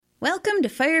Welcome to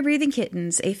Fire Breathing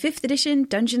Kittens, a 5th edition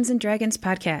Dungeons & Dragons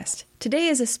podcast. Today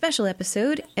is a special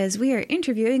episode as we are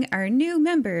interviewing our new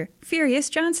member, Furious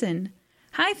Johnson.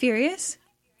 Hi, Furious.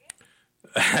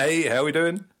 Hey, how we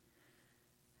doing?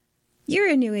 You're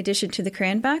a new addition to the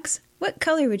Cranbox. What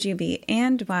color would you be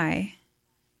and why?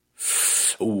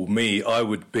 Oh, me, I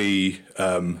would be,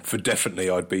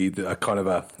 I'd be a kind of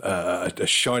a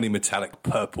shiny metallic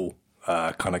purple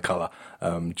kind of colour,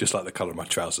 just like the colour of my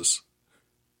trousers.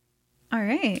 All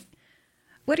right.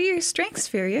 What are your strengths,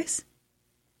 Furious?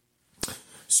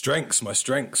 My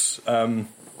strengths. Well,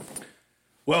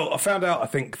 I found out, I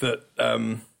think that,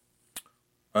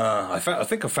 I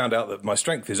found out that my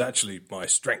strength is actually my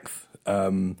strength.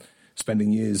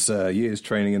 Spending years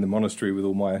training in the monastery with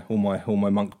all my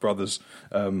monk brothers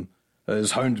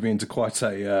has honed me into quite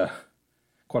a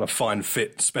fine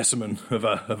fit specimen of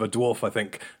a dwarf. I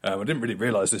think I didn't really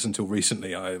realise this until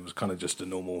recently. I was kind of just a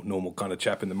normal kind of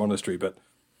chap in the monastery, but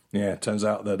yeah, it turns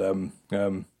out that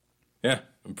I'm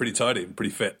pretty tidy and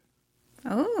pretty fit.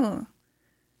 Oh.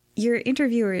 Your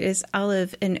interviewer is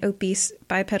Olive, an obese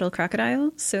bipedal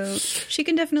crocodile, so she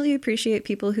can definitely appreciate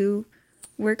people who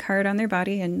work hard on their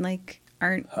body and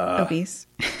aren't obese.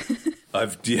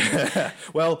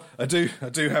 Well, I do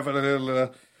have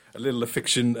a little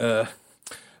affection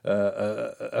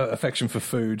for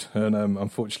food, and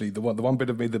unfortunately, the one bit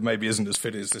of me that maybe isn't as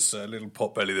fit is this little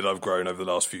pot belly that I've grown over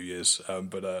the last few years.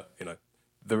 But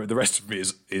the rest of me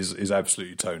is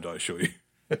absolutely toned, I assure you.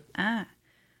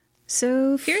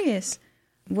 So Furious,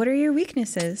 what are your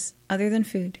weaknesses other than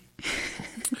food?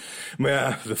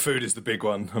 Yeah, the food is the big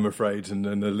one, I'm afraid, and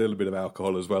a little bit of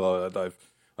alcohol as well. I've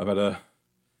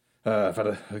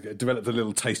developed a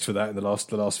little taste for that in the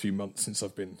last few months since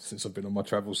I've been on my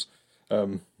travels. I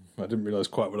didn't realise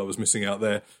quite what I was missing out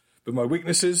there. But my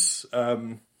weaknesses,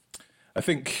 I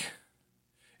think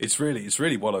it's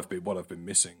really what I've been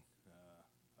missing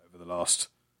over the last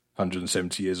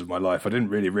 170 years of my life. I didn't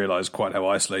really realise quite how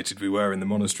isolated we were in the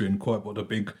monastery and quite what a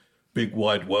big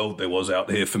wide world there was out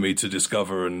here for me to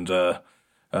discover. And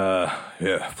I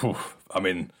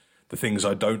mean, the things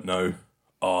I don't know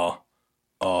are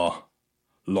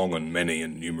long and many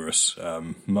and numerous,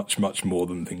 much more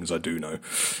than things I do know.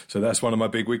 So that's one of my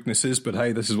big weaknesses. But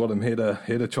hey, this is what I'm here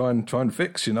to try and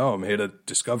fix. I'm here to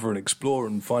discover and explore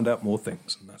and find out more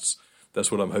things, and that's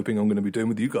what I'm hoping I'm going to be doing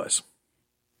with you guys.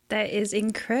 That is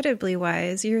incredibly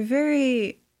wise. You're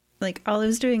very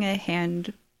Olive's doing a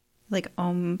hand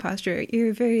Om posture.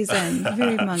 You're very zen,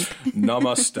 very monk.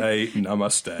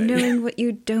 Namaste. Knowing what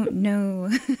you don't know.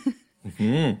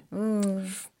 Mm-hmm. Ooh.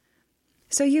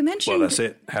 So you mentioned... Well, that's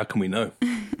it. How can we know?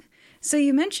 So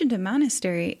you mentioned a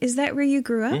monastery. Is that where you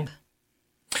grew up?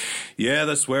 Yeah,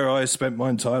 that's where I spent my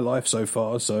entire life so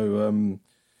far. So,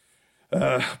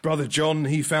 Brother John,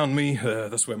 he found me.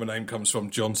 That's where my name comes from,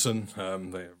 Johnson.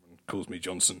 Everyone calls me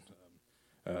Johnson.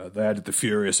 They added the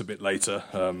Furious a bit later.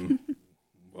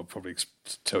 I'll probably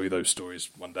tell you those stories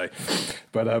one day.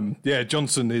 But,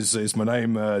 Johnson is my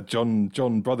name.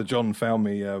 Brother John found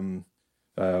me...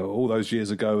 all those years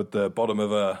ago at the bottom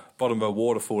of a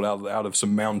waterfall out of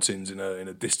some mountains in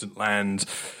a distant land.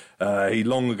 He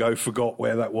long ago forgot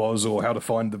where that was or how to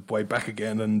find the way back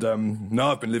again. And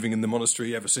I've been living in the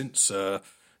monastery ever since.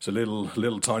 It's a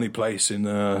little tiny place in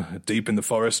deep in the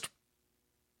forest,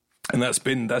 and that's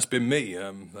been me.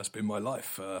 That's been my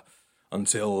life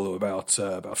until about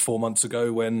 4 months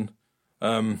ago when,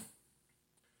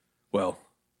 well,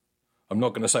 I'm not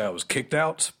going to say I was kicked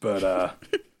out, but.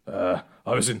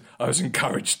 I was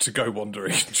encouraged to go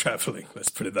wandering and travelling. Let's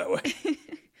put it that way.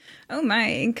 Oh my!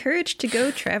 Encouraged to go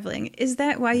travelling. Is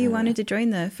that why you wanted to join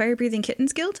the Fire Breathing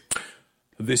Kittens Guild?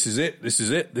 This is it. This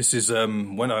is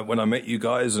when I met you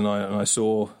guys and I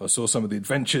saw some of the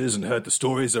adventures and heard the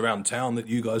stories around town that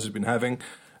you guys have been having.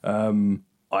 I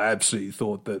absolutely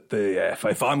thought that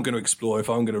if I'm going to explore, if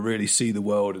I'm going to really see the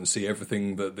world and see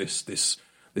everything that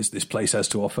this place has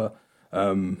to offer.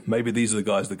 Maybe these are the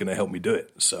guys that are going to help me do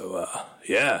it. So,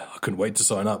 I couldn't wait to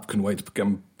sign up. Couldn't wait to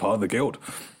become part of the guild.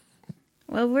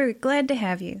 Well, we're glad to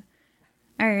have you.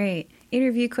 All right.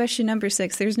 Interview question number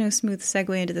 6. There's no smooth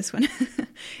segue into this one.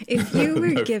 If you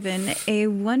were given a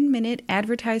 1-minute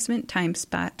advertisement time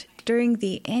spot during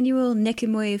the annual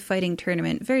Nekimoy fighting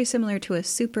tournament, very similar to a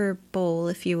Super Bowl,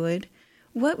 if you would,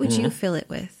 what would you fill it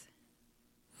with?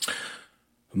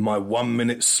 My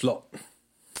 1-minute slot.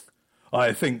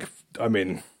 I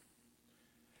mean,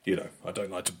 I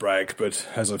don't like to brag, but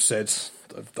as I've said,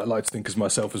 I like to think of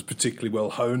myself as particularly well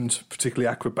honed, particularly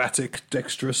acrobatic,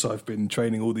 dexterous. I've been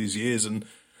training all these years, and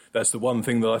that's the one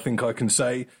thing that I think I can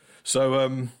say.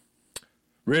 So,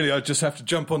 really, I just have to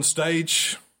jump on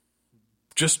stage,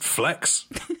 just flex.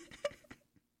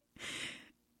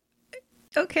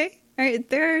 Okay. All right.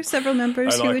 There are several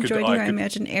members who would join you. I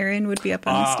imagine Aaron would be up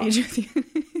on the stage with you.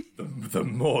 The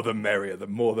more the merrier. The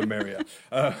more the merrier.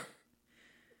 All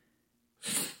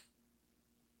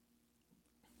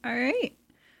right.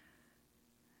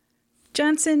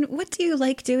 Johnson, what do you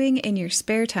like doing in your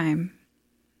spare time?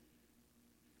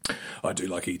 I do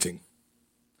like eating.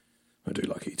 But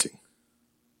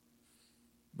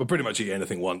pretty much eat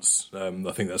anything once. I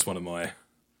think that's one of my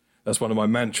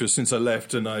mantras since I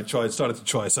left, and I started to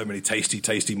try so many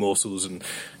tasty morsels and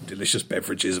delicious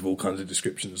beverages of all kinds of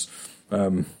descriptions.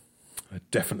 I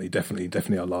definitely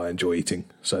I enjoy eating.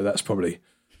 So that's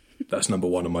number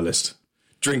one on my list.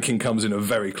 Drinking comes in a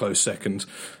very close second,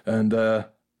 and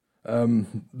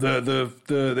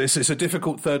it's a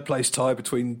difficult third place tie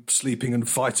between sleeping and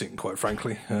fighting. Quite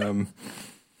frankly,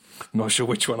 not sure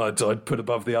which one I'd put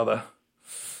above the other.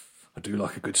 I do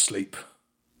like a good sleep,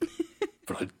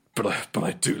 but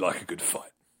I do like a good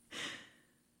fight.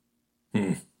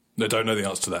 I don't know the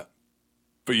answer to that,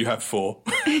 but you have 4.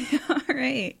 All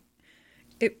right,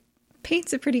 it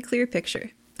paints a pretty clear picture.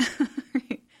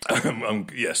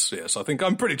 Yes. I think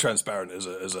I'm pretty transparent as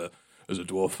a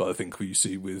dwarf. I think what you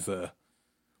see with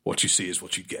what you see is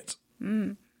what you get.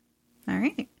 All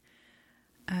right.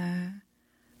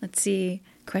 Let's see.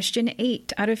 Question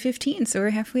 8 out of 15. So we're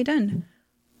halfway done.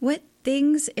 What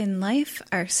things in life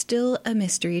are still a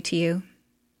mystery to you?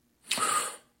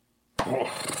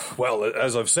 Well,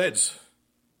 as I've said,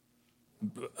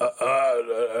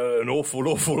 an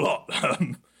awful lot.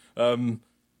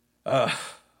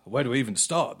 Where do we even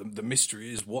start? The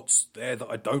mystery is what's there that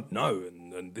I don't know,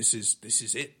 and this is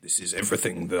it. This is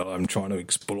everything that I'm trying to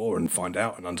explore and find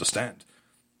out and understand.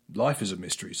 Life is a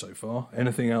mystery so far.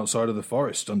 Anything outside of the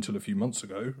forest until a few months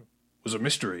ago was a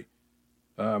mystery.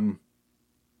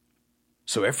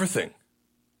 So everything.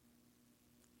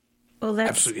 Well, that's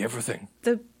absolutely everything.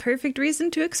 The perfect reason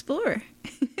to explore.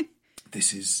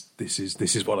 This is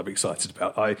what I'm excited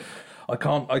about. I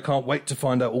can't wait to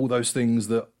find out all those things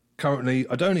that currently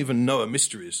I don't even know are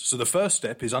mysteries. So the first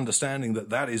step is understanding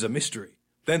that is a mystery.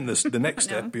 Then the next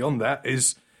step beyond that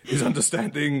is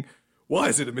understanding why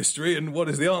is it a mystery and what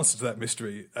is the answer to that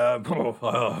mystery. It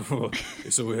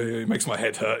makes my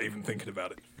head hurt even thinking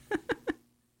about it.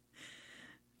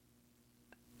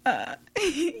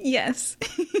 Yes.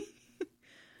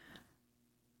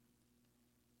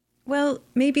 Well,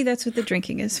 maybe that's what the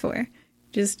drinking is for.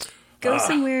 Just go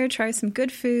somewhere, try some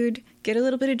good food, get a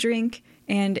little bit of drink,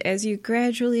 and as you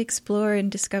gradually explore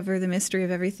and discover the mystery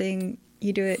of everything,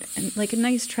 you do it like a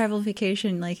nice travel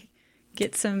vacation, like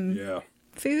get some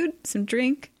food, some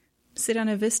drink, sit on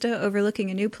a vista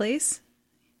overlooking a new place.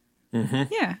 Mm-hmm.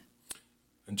 Yeah.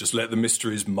 And just let the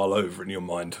mysteries mull over in your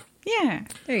mind. Yeah,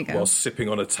 there you go. While sipping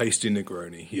on a tasty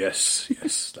Negroni. Yes,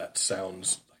 that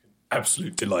sounds like an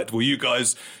absolute delight. Do you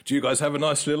guys have a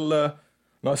nice little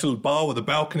bar with a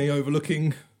balcony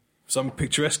overlooking some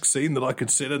picturesque scene that I could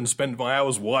sit and spend my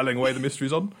hours whiling away the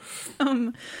mysteries on?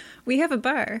 We have a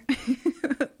bar,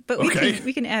 but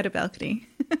we can add a balcony.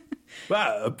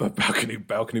 Well, a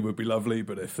balcony would be lovely,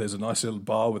 but if there's a nice little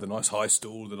bar with a nice high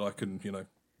stool that I can,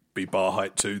 be bar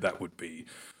height to, that would be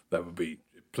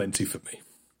plenty for me.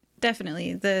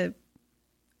 Definitely. The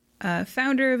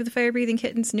founder of the Fire Breathing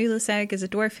Kittens, Nulasag, is a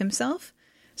dwarf himself,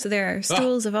 so there are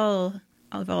stools of all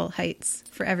heights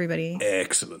for everybody.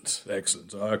 Excellent. I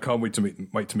can't wait to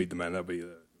meet the man. That'll be.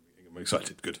 I'm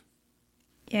excited. Good.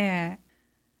 Yeah.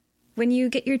 When you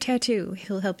get your tattoo,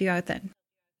 he'll help you out then.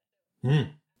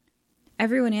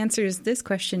 Everyone answers this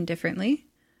question differently.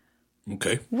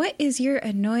 Okay. What is your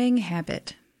annoying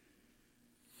habit?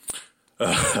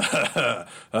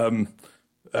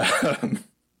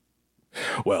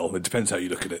 Well, it depends how you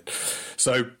look at it.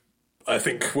 So, I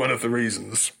think one of the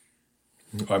reasons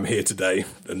I'm here today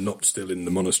and not still in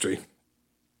the monastery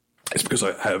is because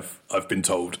I've been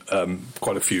told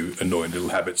quite a few annoying little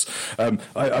habits.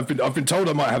 I've been told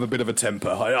I might have a bit of a temper.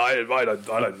 I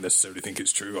don't necessarily think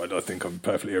it's true. I think I'm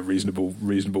perfectly a reasonable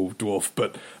dwarf,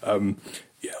 but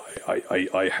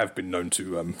I have been known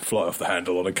to fly off the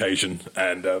handle on occasion,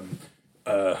 and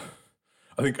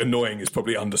I think annoying is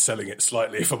probably underselling it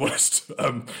slightly, if I'm honest.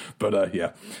 But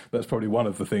that's probably one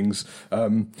of the things.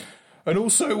 And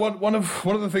also one of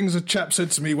the things a chap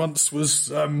said to me once was,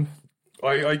 he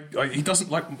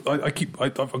doesn't like.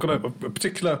 I've got a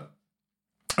particular.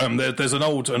 There's an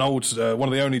old one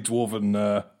of the only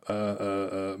dwarven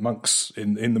monks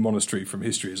in the monastery from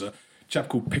history is a chap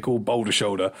called Pickle Boulder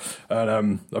Shoulder.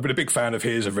 And I've been a big fan of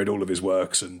his. I've read all of his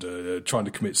works and trying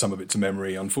to commit some of it to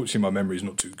memory. Unfortunately, my memory is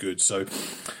not too good. So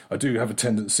I do have a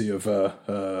tendency of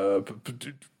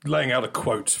laying out a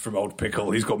quote from old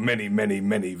Pickle. He's got many, many,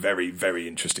 many very, very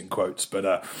interesting quotes.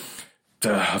 But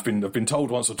I've been told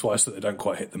once or twice that they don't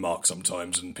quite hit the mark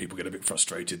sometimes, and people get a bit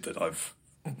frustrated that I've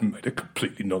made a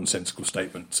completely nonsensical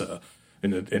statement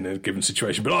in a given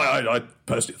situation. But I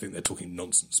personally think they're talking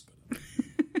nonsense.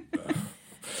 But,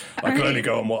 I can only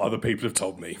go on what other people have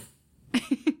told me.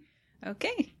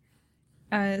 Okay.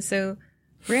 So,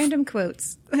 random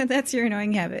quotes. That's your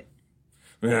annoying habit.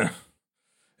 Yeah,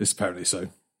 it's apparently so.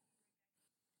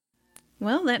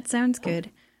 Well, that sounds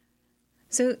good.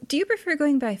 So, do you prefer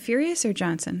going by Furious or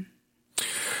Johnson?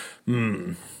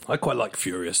 I quite like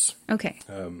Furious. Okay.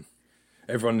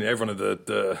 Everyone at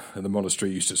the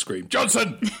monastery used to scream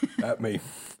 "Johnson" at me,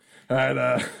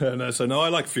 and so no, I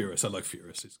like Furious.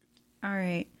 It's good. All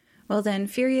right. Well then,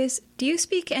 Furious. Do you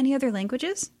speak any other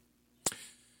languages?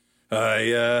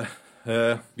 Yeah,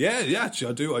 actually,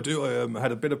 I do. I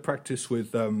had a bit of practice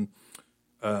with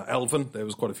Elven. There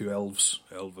was quite a few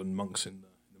elven monks in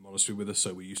the monastery with us,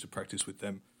 so we used to practice with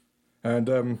them. And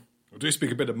I do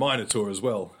speak a bit of Minotaur as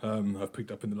well. I've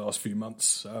picked up in the last few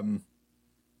months.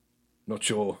 Not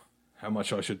sure how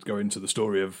much I should go into the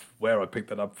story of where I picked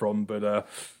that up from, but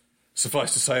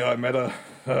suffice to say, I met a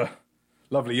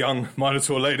lovely young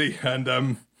Minotaur lady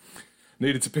and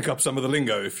needed to pick up some of the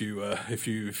lingo, if you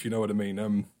know what I mean.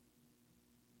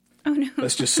 Oh no!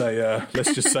 Let's just say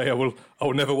I will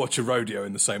never watch a rodeo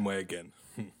in the same way again.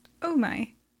 Oh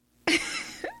my!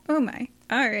 Oh my!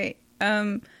 All right.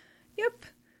 Yep.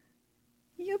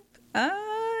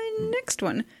 Next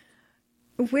one.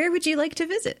 Where would you like to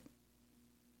visit?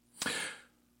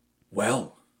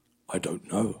 Well, I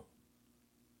don't know.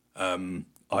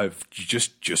 I've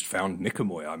just found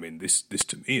Nicomoy. I mean, this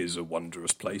to me is a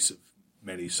wondrous place of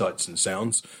many sights and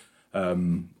sounds.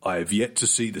 I have yet to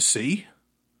see the sea.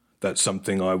 That's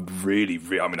something I really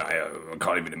I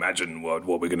can't even imagine what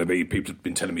we're going to be. People have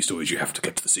been telling me stories. You have to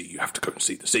get to the sea. You have to go and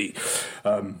see the sea.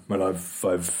 And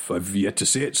I've yet to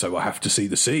see it, so I have to see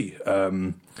the sea.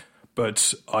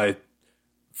 But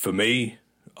for me,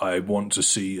 I want to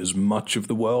see as much of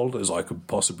the world as I could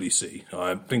possibly see.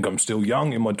 I think I'm still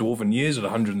young in my dwarven years at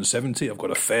 170. I've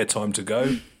got a fair time to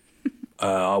go.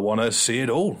 I want to see it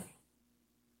all.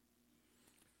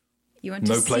 You want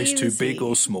to no place too sea. Big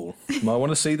or small. I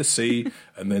want to see the sea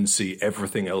and then see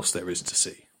everything else there is to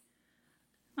see.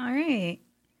 All right.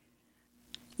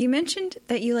 You mentioned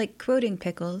that you like quoting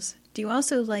pickles. Do you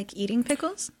also like eating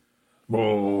pickles?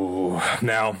 Oh,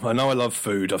 now, I know I love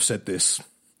food. I've said this.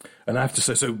 And I have to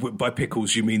say, so by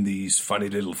pickles, you mean these funny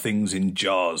little things in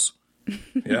jars?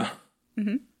 Yeah?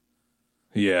 Mm-hmm.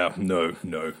 Yeah, no.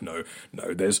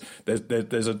 There's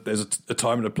a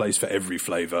time and a place for every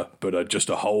flavour, but just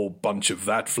a whole bunch of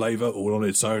that flavour all on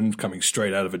its own, coming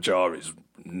straight out of a jar, is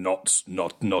not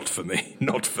for me.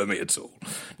 Not for me at all.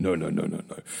 No.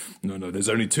 There's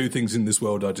only two things in this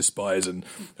world I despise, and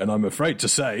I'm afraid to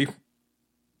say,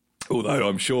 although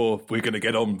I'm sure we're going to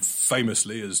get on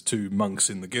famously as two monks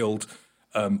in the guild,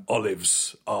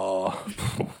 olives are.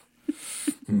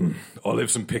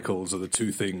 Olives and pickles are the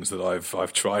two things that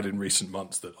I've tried in recent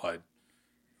months that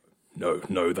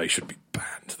they should be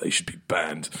banned. They should be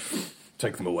banned.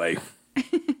 Take them away.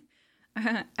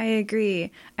 I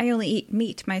agree. I only eat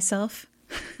meat myself.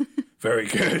 Very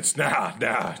good. Nah.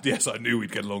 Yes, I knew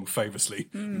we'd get along famously.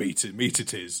 Meat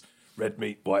it is. Red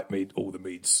meat, white meat, all the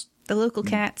meats. The local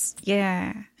cats,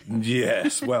 yeah.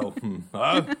 Yes, well,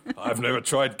 I've never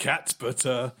tried cats, but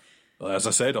as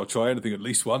I said, I'll try anything at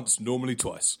least once, normally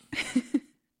twice.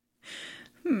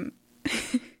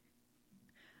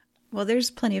 Well, there's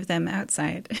plenty of them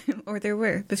outside, or there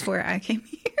were before I came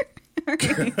here.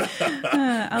 Okay.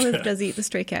 Olive does eat the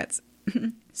stray cats.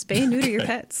 Spay and neuter your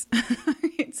pets. All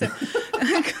right, so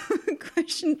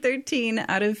question 13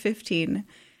 out of 15.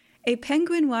 A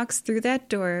penguin walks through that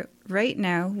door right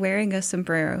now wearing a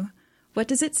sombrero. What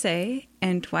does it say,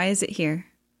 and why is it here?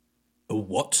 A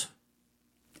what?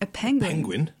 A penguin.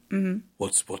 Penguin? Mm-hmm.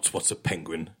 What's a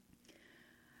penguin?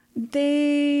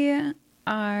 They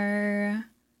are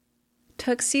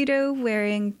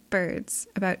tuxedo-wearing birds,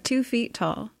 about 2 feet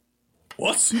tall.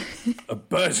 What? A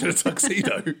bird in a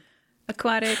tuxedo?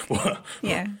 Aquatic. What?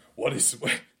 Yeah. What is...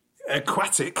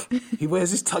 Aquatic? He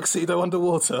wears his tuxedo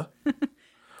underwater?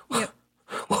 Yep.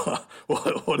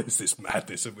 What is this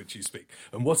madness of which you speak?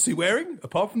 And what's he wearing,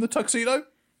 apart from the tuxedo?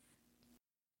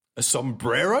 A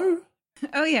sombrero?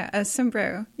 Oh, yeah, a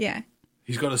sombrero, yeah.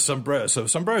 He's got a sombrero. So a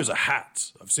sombrero's a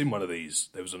hat. I've seen one of these.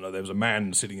 There was a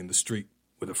man sitting in the street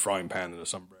with a frying pan and a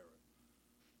sombrero.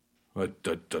 I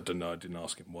don't know. I didn't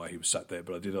ask him why he was sat there,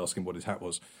 but I did ask him what his hat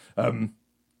was.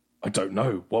 I don't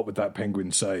know. What would that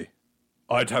penguin say?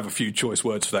 I'd have a few choice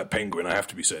words for that penguin, I have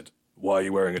to be said. Why are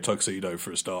you wearing a tuxedo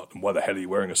for a start? And why the hell are you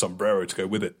wearing a sombrero to go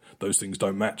with it? Those things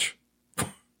don't match.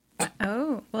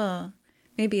 Oh, well,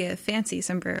 maybe a fancy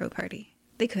sombrero party.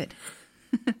 They could.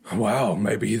 Wow,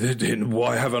 maybe they didn't.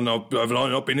 Why have I not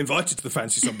been invited to the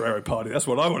fancy sombrero party? That's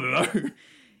what I want to know.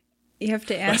 You have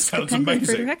to ask the penguin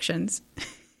for directions.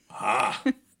 Ah,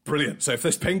 brilliant. So if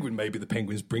there's penguin, maybe the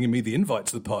penguin's bringing me the invite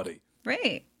to the party.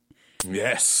 Right.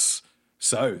 Yes.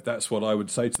 So that's what I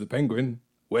would say to the penguin.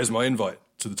 Where's my invite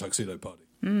to the tuxedo party?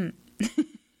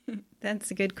 That's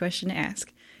a good question to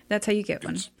ask. That's how you get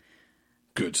one.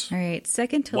 Good. All right,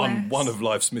 second to last. One of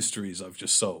life's mysteries I've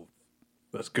just solved.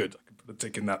 That's good. I can put a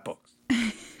tick in that box.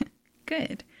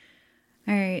 Good.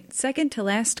 All right, second to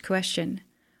last question.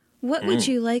 What would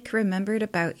you like remembered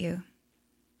about you?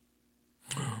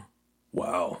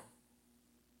 Wow.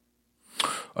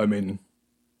 I mean,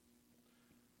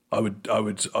 I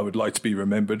would like to be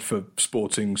remembered for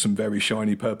sporting some very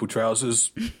shiny purple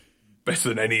trousers, better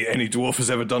than any dwarf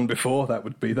has ever done before. That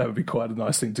would be quite a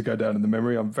nice thing to go down in the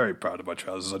memory. I'm very proud of my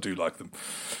trousers. I do like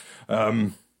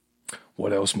them.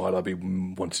 What else might I be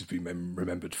wanted to be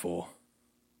remembered for?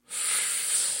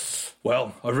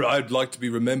 Well, I'd like to be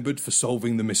remembered for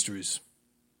solving the mysteries.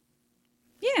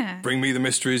 Yeah. Bring me the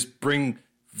mysteries.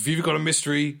 If you've got a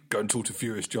mystery, go and talk to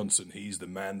Furious Johnson. He's the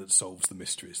man that solves the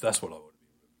mysteries. That's what I want to be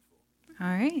remembered for.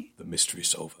 All right. The mystery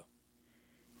solver.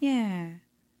 Yeah.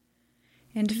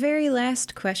 And very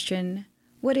last question.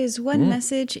 What is one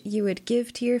message you would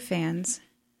give to your fans?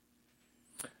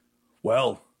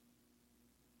 Well,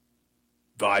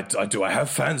 do I have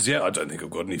fans yet? I don't think I've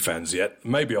got any fans yet.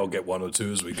 Maybe I'll get one or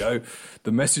two as we go.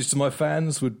 The message to my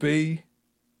fans would be,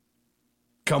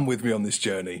 come with me on this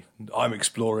journey. I'm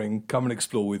exploring. Come and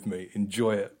explore with me.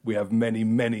 Enjoy it. We have many,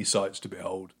 many sights to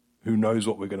behold. Who knows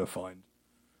what we're going to find?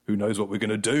 Who knows what we're going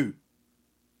to do?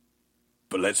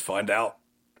 But let's find out.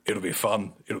 It'll be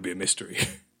fun. It'll be a mystery.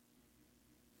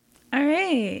 All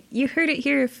right. You heard it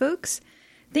here, folks.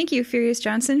 Thank you, Furious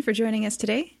Johnson, for joining us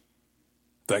today.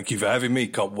 Thank you for having me.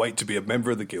 Can't wait to be a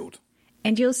member of the guild.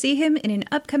 And you'll see him in an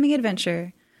upcoming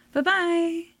adventure.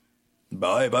 Bye-bye.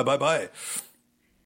 Bye, bye, bye, bye.